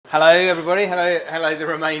Hello, everybody. Hello, the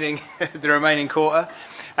remaining quarter.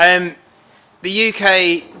 The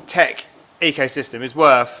UK tech ecosystem is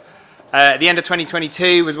worth, at the end of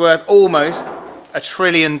 2022, was worth almost $1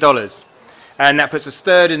 trillion, and that puts us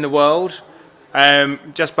third in the world,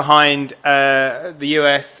 just behind the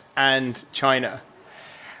US and China.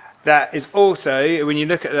 That is also, when you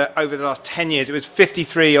look at over the last 10 years, it was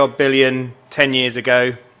 53 odd billion 10 years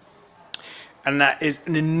ago. And that is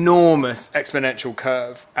an enormous exponential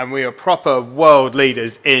curve, and we are proper world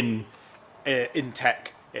leaders in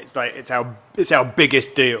tech. It's our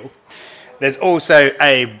biggest deal. There's also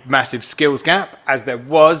a massive skills gap, as there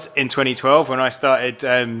was in 2012 when I started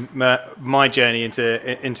my journey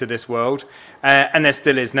into this world, and there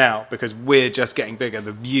still is now, because we're just getting bigger.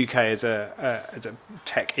 The UK as a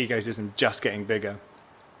tech ecosystem just getting bigger.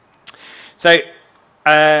 So.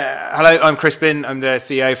 Hello, I'm Crispin. I'm the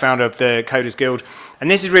CEO, founder of the Coders Guild, and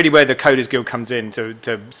this is really where the Coders Guild comes in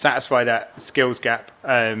to satisfy that skills gap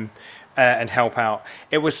and help out.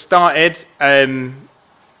 It was started more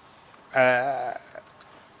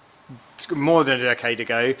than a decade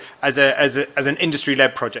ago as an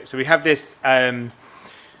industry-led project. So we have this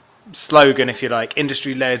slogan, if you like,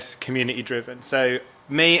 industry-led, community-driven. So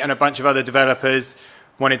me and a bunch of other developers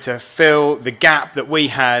wanted to fill the gap that we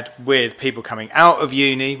had with people coming out of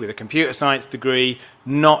uni with a computer science degree,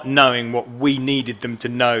 not knowing what we needed them to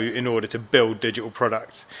know in order to build digital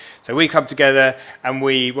products. So we come together, and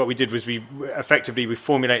what we did was we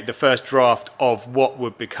formulated the first draft of what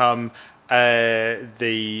would become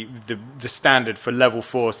the standard for level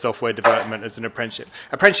 4 software development as an apprenticeship.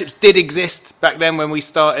 Apprenticeships did exist back then when we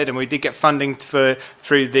started, and we did get funding through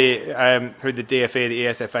the DFE, the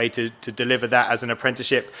ESFA, to deliver that as an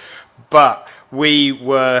apprenticeship. But we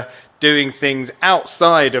were doing things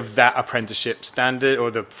outside of that apprenticeship standard,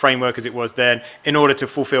 or the framework as it was then, in order to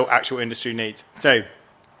fulfill actual industry needs. So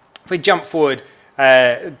if we jump forward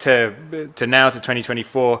to now, to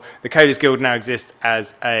 2024, the Coders Guild now exists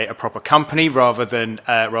as a proper company rather than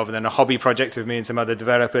a hobby project of me and some other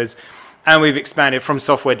developers, and we've expanded from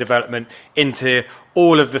software development into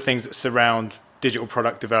all of the things that surround digital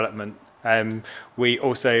product development. We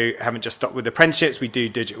also haven't just stopped with apprenticeships. We do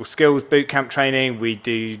digital skills bootcamp training. We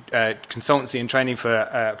do consultancy and training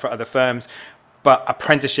for other firms. But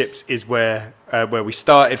apprenticeships is where we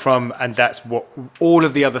started from, and that's what all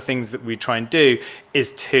of the other things that we try and do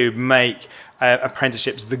is to make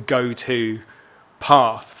apprenticeships the go-to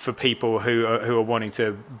path for people who are wanting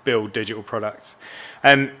to build digital products.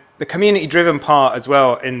 The community-driven part as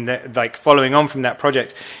well, following on from that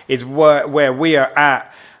project, is where we are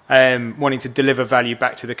at. Wanting to deliver value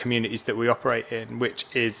back to the communities that we operate in, which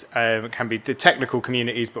is can be the technical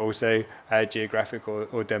communities, but also geographic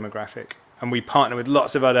or demographic. And we partner with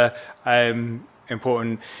lots of other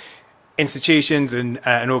important institutions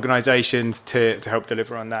and organisations to help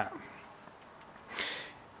deliver on that.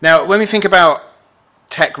 Now, when we think about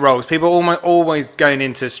tech roles, people are always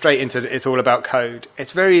going straight into it's all about code.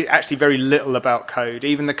 It's actually very little about code.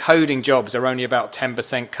 Even the coding jobs are only about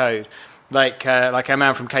 10% code. Like our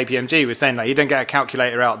man from KPMG was saying, you don't get a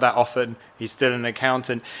calculator out that often. He's still an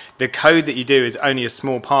accountant. The code that you do is only a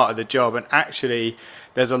small part of the job, and actually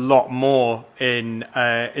there's a lot more in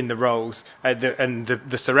the roles and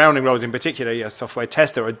the surrounding roles in particular. You're a software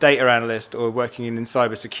tester or a data analyst or working in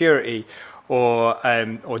cybersecurity or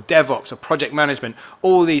DevOps or project management.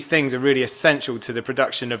 All these things are really essential to the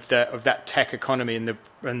production of that tech economy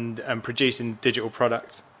and producing digital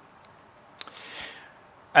products.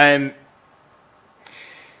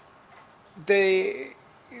 The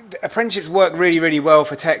apprenticeships work really, really well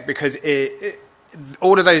for tech because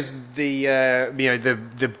all of those the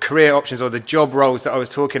career options or the job roles that I was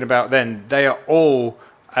talking about then, they are all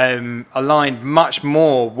aligned much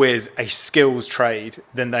more with a skills trade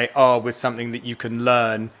than they are with something that you can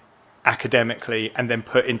learn academically and then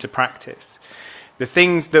put into practice. The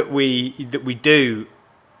things that we do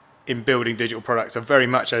in building digital products are very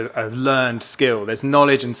much a learned skill. There's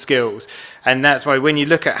knowledge and skills, and that's why when you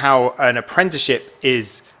look at how an apprenticeship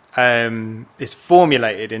is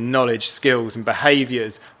formulated in knowledge, skills, and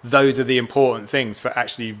behaviours, those are the important things for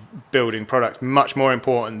actually building products. Much more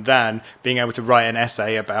important than being able to write an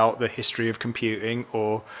essay about the history of computing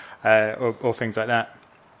or things like that.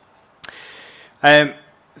 I've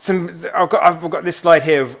got this slide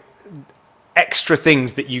here of extra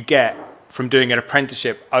things that you get from doing an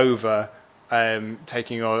apprenticeship over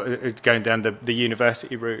taking or going down the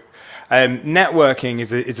university route. Networking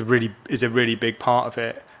is a really big part of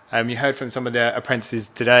it. You heard from some of the apprentices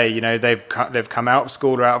today. You know, they've come out of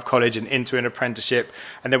school or out of college and into an apprenticeship,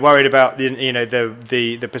 and they're worried about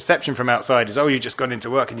the perception from outside is, oh, you've just gone into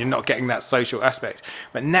work and you're not getting that social aspect.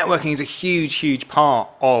 But networking is a huge part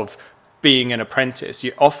of being an apprentice.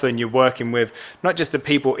 You're working with not just the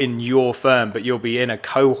people in your firm, but you'll be in a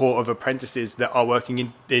cohort of apprentices that are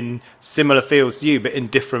working in similar fields to you, but in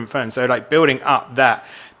different firms. So like building up that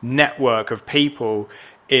network of people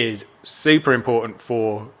is super important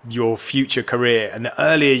for your future career. And the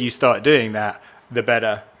earlier you start doing that, the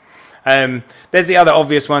better. There's the other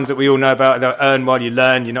obvious ones that we all know about, the earn while you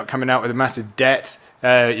learn. You're not coming out with a massive debt.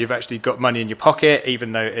 You've actually got money in your pocket,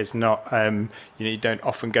 even though it's not, you don't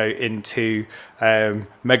often go into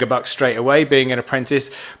megabucks straight away being an apprentice.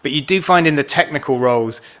 But you do find in the technical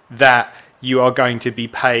roles that you are going to be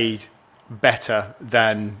paid better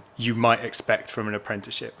than you might expect from an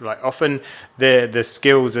apprenticeship. Like often the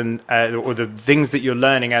skills and or the things that you're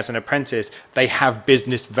learning as an apprentice, they have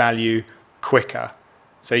business value quicker.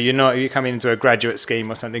 So you're coming into a graduate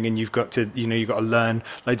scheme or something and you've got to learn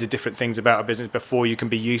loads of different things about a business before you can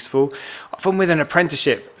be useful. Often with an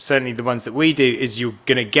apprenticeship, certainly the ones that we do, is you're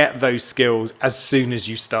going to get those skills as soon as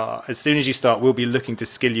you start. As soon as you start, we'll be looking to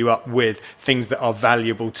skill you up with things that are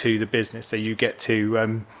valuable to the business. So you get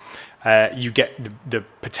to you get the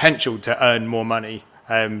potential to earn more money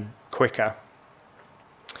quicker.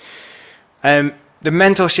 The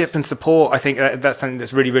mentorship and support, I think that's something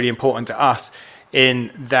that's really important to us,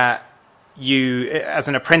 in that you, as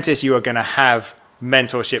an apprentice, you are going to have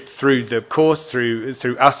mentorship through the course, through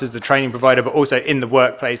us as the training provider, but also in the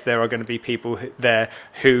workplace there are going to be people there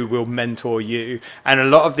who will mentor you. And a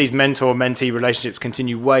lot of these mentor-mentee relationships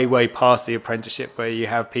continue way past the apprenticeship, where you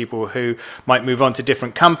have people who might move on to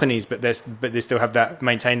different companies, but they still have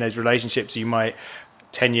maintain those relationships. You might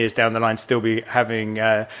 10 years down the line still be having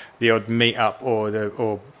the odd meet up or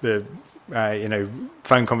the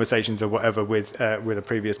phone conversations or whatever with a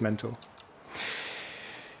previous mentor.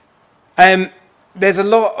 There's a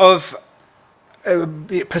lot of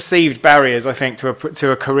perceived barriers, I think,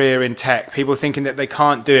 to a career in tech. People thinking that they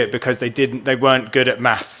can't do it because they weren't good at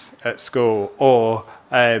maths at school, or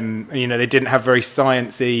they didn't have very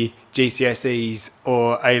sciencey GCSEs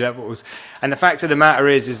or A levels. And the fact of the matter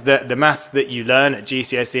is that the maths that you learn at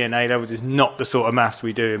GCSE and A levels is not the sort of maths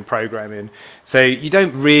we do in programming. So you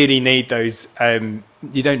don't really need those.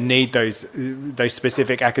 You don't need those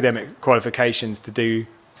specific academic qualifications to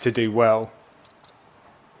do well.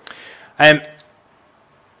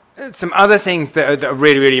 Some other things that are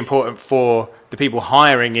really important for the people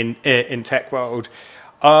hiring in tech world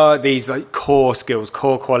are these like core skills,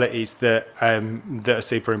 core qualities that are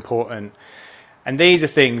super important. And these are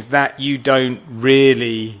things that you don't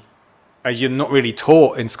really, you're not really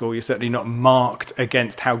taught in school. You're certainly not marked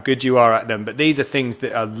against how good you are at them. But these are things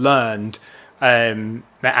that are learned and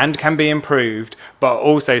can be improved, but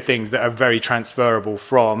also things that are very transferable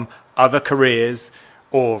from other careers,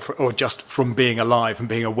 or just from being alive and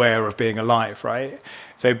being aware of being alive, right?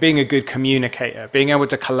 So being a good communicator, being able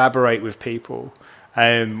to collaborate with people,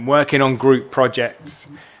 working on group projects,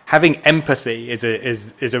 having empathy is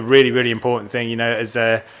a really important thing. As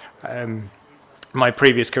my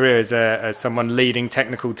previous career as someone leading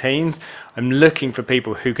technical teams, I'm looking for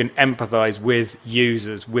people who can empathize with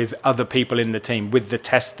users, with other people in the team, with the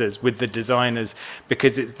testers, with the designers,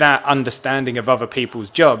 because it's that understanding of other people's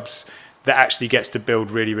jobs that actually gets to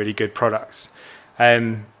build really good products.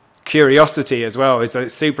 Curiosity as well is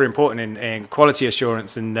super important in quality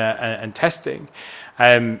assurance and testing.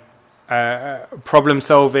 Problem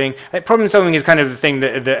solving. Problem solving is kind of the thing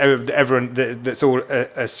that everyone that's all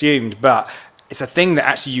assumed, but it's a thing that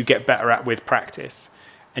actually you get better at with practice.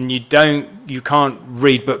 And you can't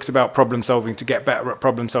read books about problem solving to get better at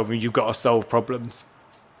problem solving. You've got to solve problems.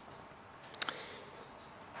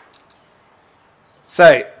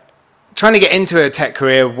 So, trying to get into a tech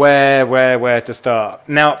career, where to start?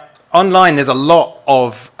 Now, online, there's a lot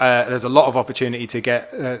of opportunity to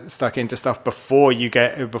get stuck into stuff before you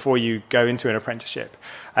go into an apprenticeship.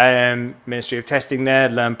 Ministry of Testing there,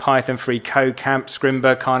 Learn Python, Free Code Camp,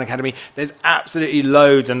 Scrimba, Khan Academy. There's absolutely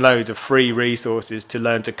loads and loads of free resources to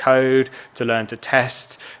learn to code, to learn to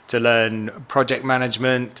test, to learn project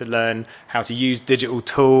management, to learn how to use digital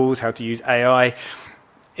tools, how to use AI.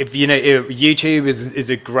 YouTube is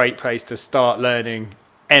a great place to start learning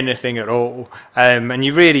anything at all, and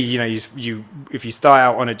you really, if you start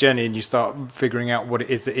out on a journey and you start figuring out what it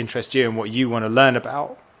is that interests you and what you want to learn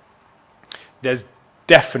about, there's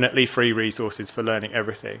definitely free resources for learning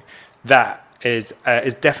everything. That is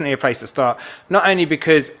definitely a place to start. Not only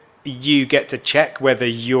because you get to check whether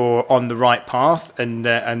you're on the right path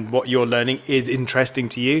and what you're learning is interesting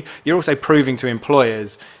to you. You're also proving to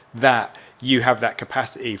employers that you have that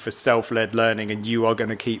capacity for self-led learning and you are going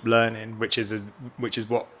to keep learning, which is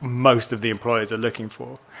what most of the employers are looking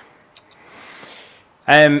for.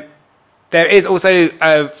 There is also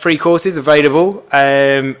free courses available.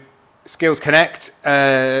 Skills Connect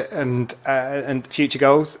and Future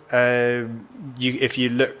Goals. If you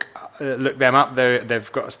look them up,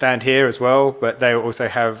 they've got a stand here as well, but they also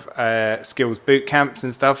have skills boot camps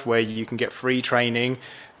and stuff where you can get free training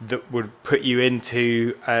that would put you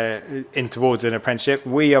towards an apprenticeship.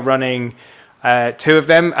 We are running 2 of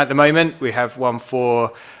them at the moment. We have one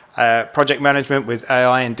for project management with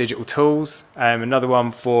AI and digital tools, another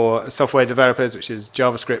one for software developers, which is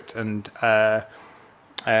JavaScript and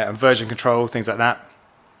version control, things like that.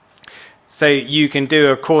 So you can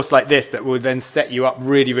do a course like this that will then set you up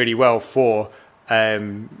really, really well for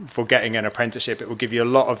getting an apprenticeship. It will give you a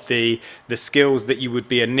lot of the skills that you would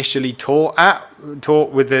be initially taught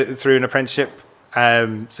through an apprenticeship.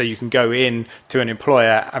 So you can go in to an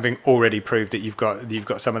employer having already proved that you've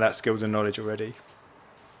got some of that skills and knowledge already.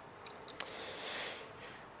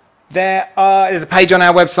 There's a page on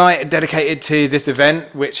our website dedicated to this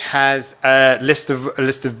event, which has a list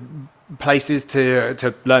of places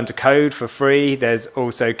to learn to code for free. There's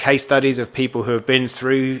also case studies of people who have been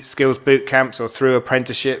through skills boot camps or through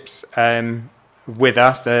apprenticeships with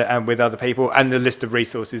us and with other people, and the list of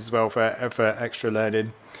resources as well for extra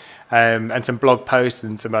learning, and some blog posts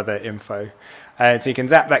and some other info. So you can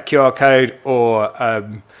zap that QR code or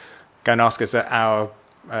go and ask us at our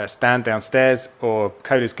stand downstairs or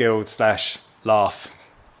Coders Guild /LARF.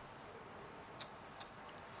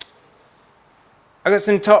 I've got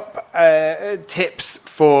some top tips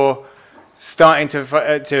for starting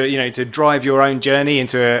to drive your own journey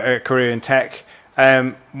into a career in tech.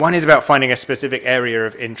 One is about finding a specific area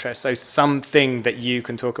of interest, so something that you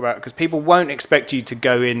can talk about, because people won't expect you to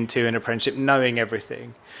go into an apprenticeship knowing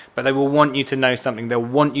everything, but they will want you to know something. They'll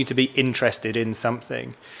want you to be interested in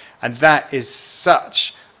something, and that is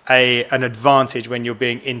such an advantage when you're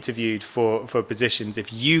being interviewed for positions.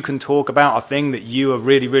 If you can talk about a thing that you are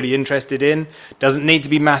really, really interested in, doesn't need to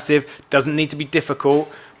be massive, doesn't need to be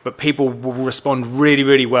difficult, but people will respond really,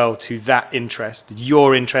 really well to that interest,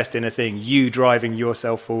 your interest in a thing, you driving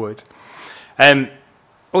yourself forward.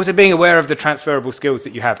 Also being aware of the transferable skills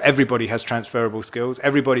that you have. Everybody has transferable skills.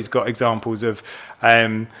 Everybody's got examples of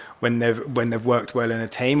when they've worked well in a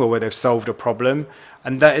team or where they've solved a problem.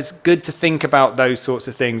 And that it's good to think about those sorts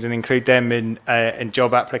of things and include them in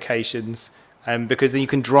job applications, because then you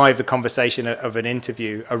can drive the conversation of an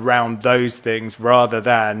interview around those things rather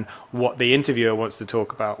than what the interviewer wants to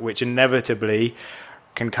talk about, which inevitably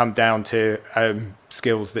can come down to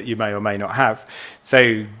skills that you may or may not have.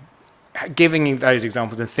 So giving those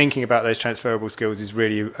examples and thinking about those transferable skills is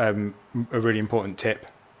really a really important tip.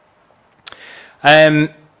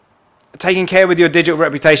 Taking care with your digital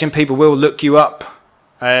reputation. People will look you up.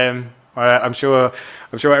 I'm sure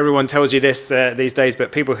everyone tells you this these days,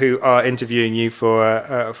 but people who are interviewing you for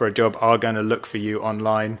a job are going to look for you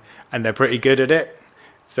online, and they're pretty good at it.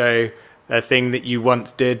 So a thing that you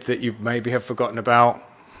once did that you maybe have forgotten about,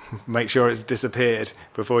 make sure it's disappeared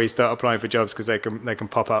before you start applying for jobs, because they can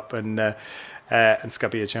pop up and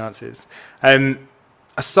scupper your chances.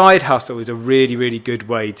 A side hustle is a really, really good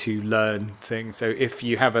way to learn things. So if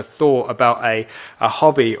you have a thought about a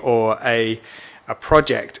hobby or a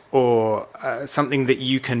project or something that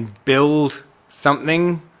you can build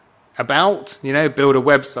something about, build a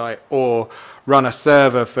website or run a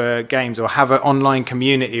server for games or have an online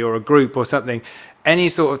community or a group or something, any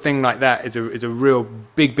sort of thing like that is a real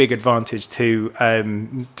big advantage to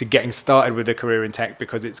getting started with a career in tech,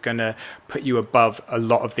 because it's going to put you above a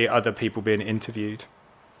lot of the other people being interviewed.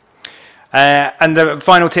 And the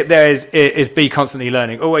final tip there is be constantly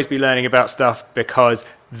learning. Always be learning about stuff, because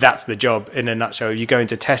that's the job in a nutshell. You go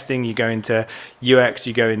into testing, you go into UX,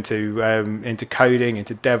 you go into coding,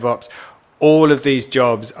 into DevOps. All of these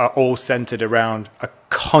jobs are all centered around a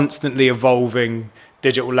constantly evolving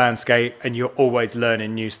digital landscape, and you're always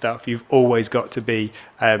learning new stuff. You've always got to be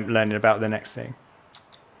learning about the next thing.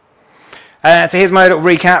 So here's my little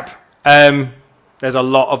recap. There's a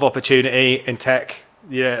lot of opportunity in tech.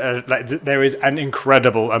 There is an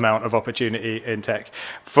incredible amount of opportunity in tech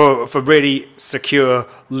for really secure,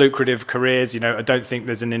 lucrative careers. I don't think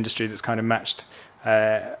there's an industry that's kind of matched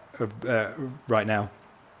right now.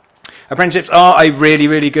 Apprenticeships are a really,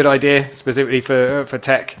 really good idea, specifically for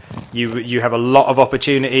tech. You have a lot of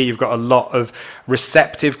opportunity. You've got a lot of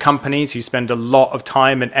receptive companies who spend a lot of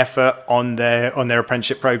time and effort on their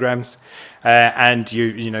apprenticeship programs. and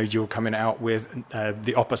you're coming out with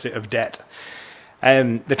the opposite of debt.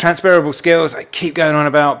 The transferable skills I keep going on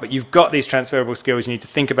about, but you've got these transferable skills. You need to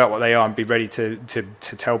think about what they are and be ready to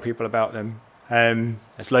tell people about them.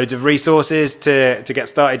 There's loads of resources to get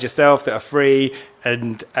started yourself that are free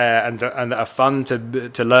and that are fun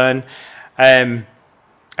to learn. And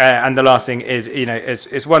the last thing is,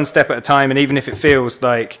 it's one step at a time. And even if it feels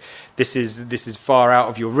like this is far out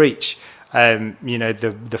of your reach,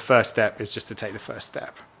 the first step is just to take the first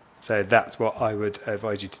step. So that's what I would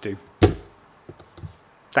advise you to do.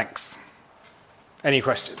 Thanks. Any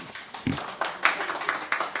questions? I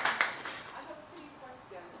have 3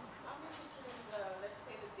 questions. I'm interested in let's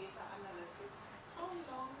say, the data analysis. How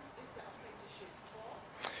long is the apprenticeship for?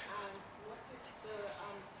 And what is the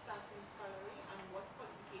starting salary? And what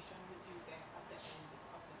qualification would you get at the end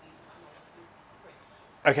of the data analysis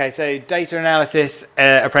apprenticeship? Okay, so data analysis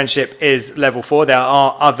apprenticeship is level 4. There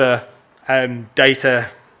are other data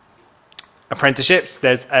apprenticeships.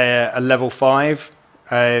 There's a level 5.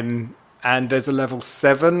 And there's a level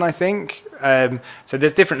 7, I think. So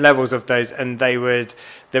there's different levels of those, and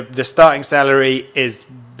the starting salary is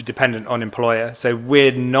dependent on employer. So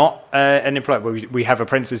we're not an employer. We have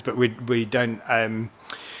apprentices, but we don't have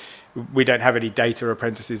any data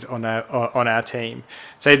apprentices on our team.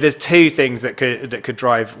 So there's 2 things that could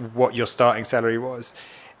drive what your starting salary was.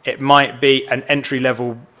 It might be an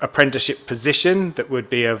entry-level apprenticeship position that would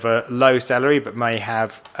be of a low salary, but may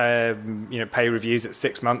have pay reviews at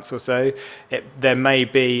 6 months or so. There may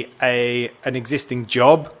be an existing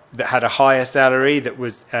job that had a higher salary that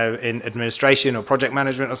was in administration or project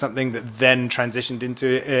management or something that then transitioned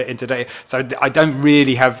into data. So I don't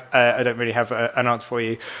really have an answer for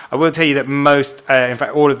you. I will tell you that most, in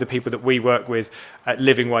fact, all of the people that we work with,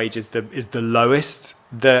 living wage is the lowest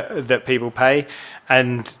that people pay.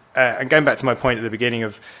 And going back to my point at the beginning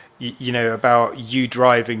of, about you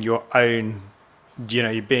driving your own,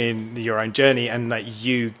 being your own journey and like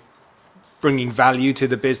you bringing value to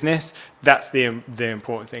the business, that's the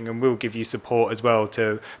important thing. And we'll give you support as well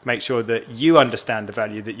to make sure that you understand the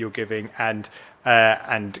value that you're giving and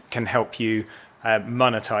can help you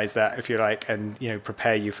monetize that, if you like, and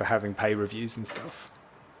prepare you for having pay reviews and stuff.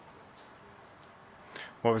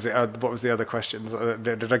 What was the other questions?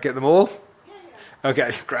 Did I get them all?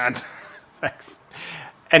 Okay, grand. Thanks.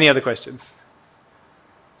 Any other questions?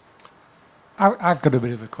 I've got a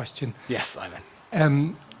bit of a question. Yes, Simon.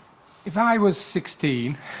 If I was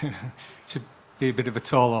 16, should be a bit of a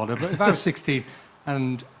tall order, but if I was 16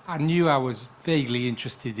 and I knew I was vaguely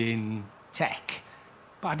interested in tech,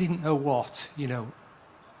 but I didn't know what,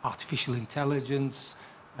 artificial intelligence,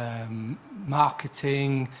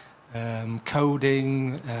 marketing,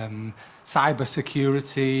 coding, cyber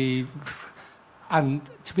security, and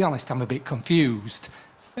to be honest, I'm a bit confused.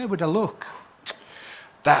 Where would I look?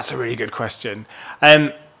 That's a really good question.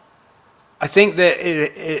 I think that,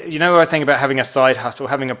 what I was saying about having a side hustle,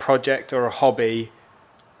 having a project or a hobby,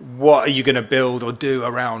 what are you going to build or do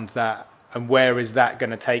around that? And where is that going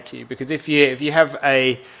to take you? Because if you have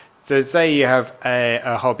say you have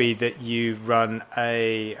a hobby that you run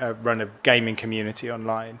a gaming community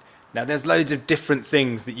online. Now there's loads of different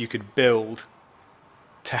things that you could build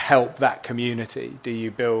to help that community. Do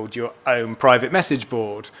you build your own private message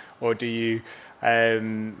board, or do you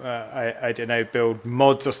I don't know, build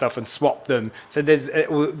mods or stuff and swap them? So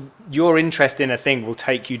your interest in a thing will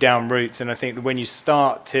take you down routes, and I think that when you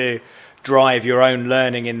start to drive your own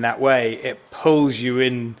learning in that way, it pulls you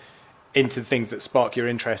into things that spark your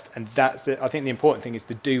interest. And I think the important thing is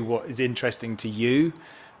to do what is interesting to you,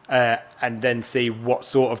 and then see what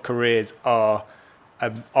sort of careers are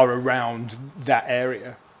around that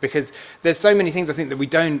area. Because there's so many things I think that we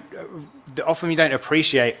don't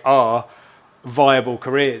appreciate are viable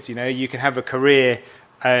careers. You can have a career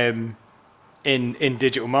in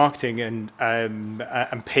digital marketing and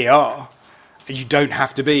PR. You don't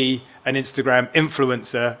have to be an Instagram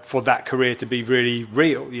influencer for that career to be really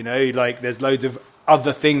real. Like there's loads of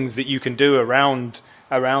other things that you can do around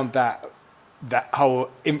that whole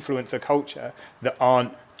influencer culture that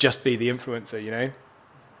aren't just be the influencer.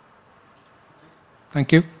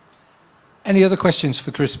 Thank you. Any other questions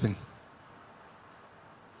for Crispin?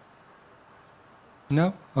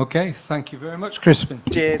 No? Okay, thank you very much, Crispin.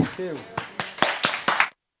 Cheers.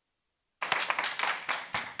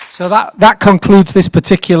 So that concludes this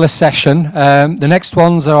particular session. The next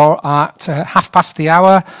ones are at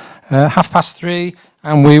 3:30, 3:30,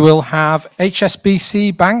 and we will have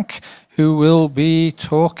HSBC Bank, who will be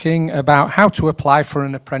talking about how to apply for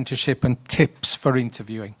an apprenticeship and tips for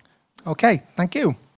interviewing. Okay, thank you.